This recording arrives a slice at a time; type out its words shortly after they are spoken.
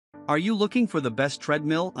Are you looking for the best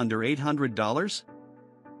treadmill under $800?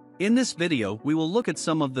 In this video we will look at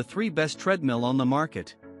some of the 3 best treadmill on the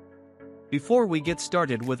market. Before we get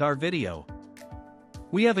started with our video,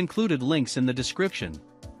 we have included links in the description.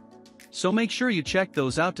 So make sure you check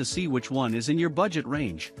those out to see which one is in your budget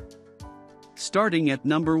range. Starting at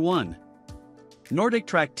number 1.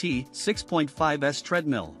 NordicTrack T 6.5 S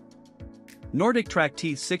Treadmill. NordicTrack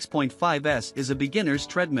T 6.5 S is a beginner's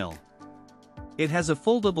treadmill. It has a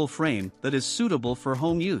foldable frame that is suitable for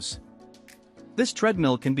home use. This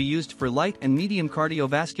treadmill can be used for light and medium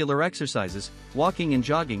cardiovascular exercises, walking and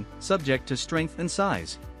jogging, subject to strength and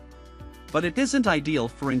size. But it isn't ideal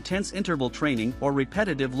for intense interval training or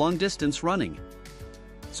repetitive long-distance running.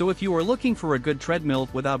 So if you are looking for a good treadmill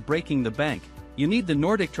without breaking the bank, you need the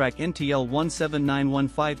NordicTrack NTL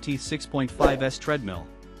 17915T 6.5 S treadmill.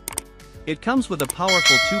 It comes with a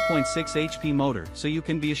powerful 2.6 HP motor, so you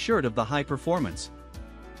can be assured of the high performance.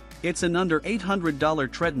 It's an under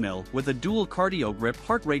 $800 treadmill with a dual cardio grip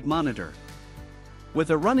heart rate monitor.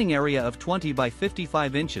 With a running area of 20 by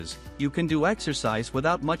 55 inches, you can do exercise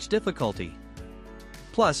without much difficulty.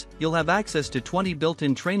 Plus, you'll have access to 20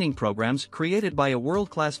 built-in training programs created by a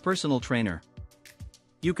world-class personal trainer.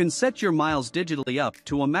 You can set your miles digitally up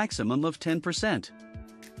to a maximum of 10%.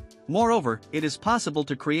 Moreover, it is possible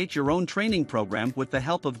to create your own training program with the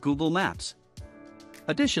help of Google Maps.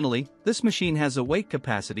 Additionally, this machine has a weight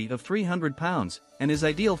capacity of 300 pounds and is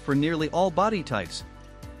ideal for nearly all body types.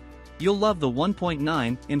 You'll love the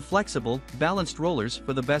 1.9-in flexible, balanced rollers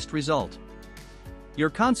for the best result.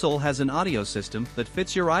 Your console has an audio system that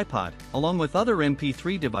fits your iPod, along with other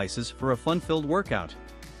MP3 devices for a fun-filled workout.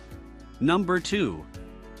 Number 2.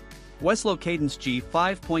 Weslo Cadence G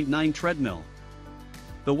 5.9 Treadmill.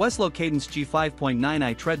 The Weslo Cadence G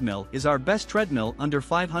 5.9i treadmill is our best treadmill under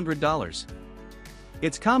 $500.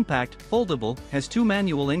 It's compact, foldable, has 2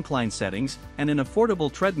 manual incline settings, and an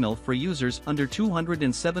affordable treadmill for users under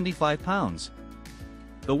 275 pounds.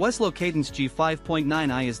 The Weslo Cadence G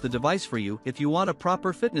 5.9i is the device for you if you want a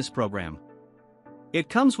proper fitness program. It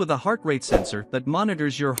comes with a heart rate sensor that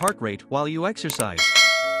monitors your heart rate while you exercise.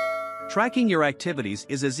 Tracking your activities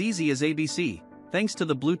is as easy as ABC, thanks to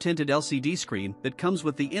the blue-tinted LCD screen that comes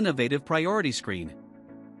with the innovative priority screen.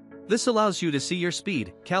 This allows you to see your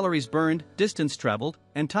speed, calories burned, distance traveled,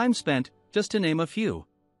 and time spent, just to name a few.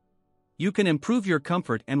 You can improve your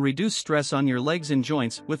comfort and reduce stress on your legs and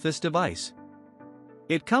joints with this device.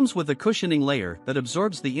 It comes with a cushioning layer that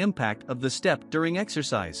absorbs the impact of the step during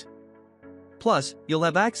exercise. Plus, you'll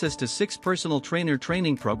have access to 6 personal trainer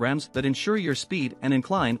training programs that ensure your speed and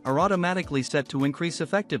incline are automatically set to increase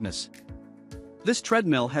effectiveness. This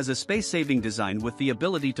treadmill has a space-saving design with the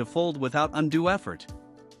ability to fold without undue effort.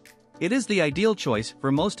 It is the ideal choice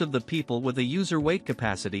for most of the people with a user weight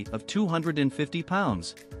capacity of 250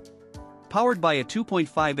 pounds. Powered by a 2.5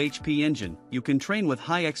 HP engine, you can train with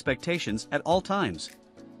high expectations at all times.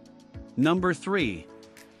 Number 3.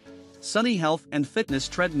 Sunny Health and Fitness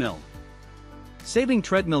Treadmill. Saving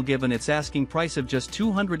treadmill. Given its asking price of just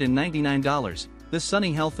 $299, this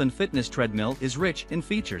Sunny Health and Fitness treadmill is rich in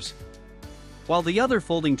features. While the other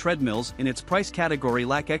folding treadmills in its price category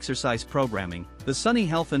lack exercise programming, the Sunny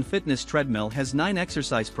Health and Fitness treadmill has 9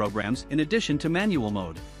 exercise programs in addition to manual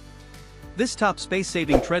mode. This top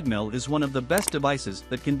space-saving treadmill is one of the best devices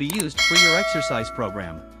that can be used for your exercise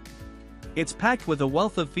program. It's packed with a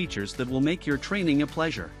wealth of features that will make your training a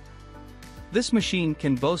pleasure. This machine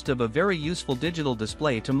can boast of a very useful digital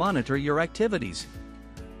display to monitor your activities.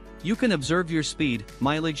 You can observe your speed,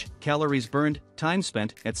 mileage, calories burned, time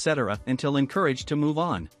spent, etc. until encouraged to move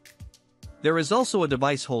on. There is also a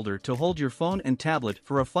device holder to hold your phone and tablet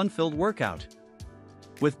for a fun-filled workout.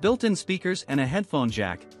 With built-in speakers and a headphone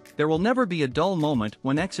jack, there will never be a dull moment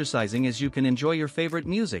when exercising as you can enjoy your favorite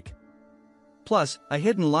music. Plus, a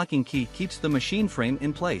hidden locking key keeps the machine frame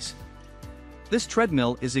in place. This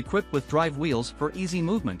treadmill is equipped with drive wheels for easy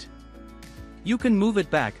movement. You can move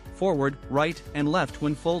it back, forward, right, and left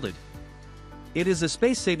when folded. It is a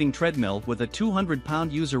space-saving treadmill with a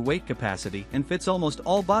 200-pound user weight capacity and fits almost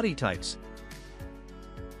all body types.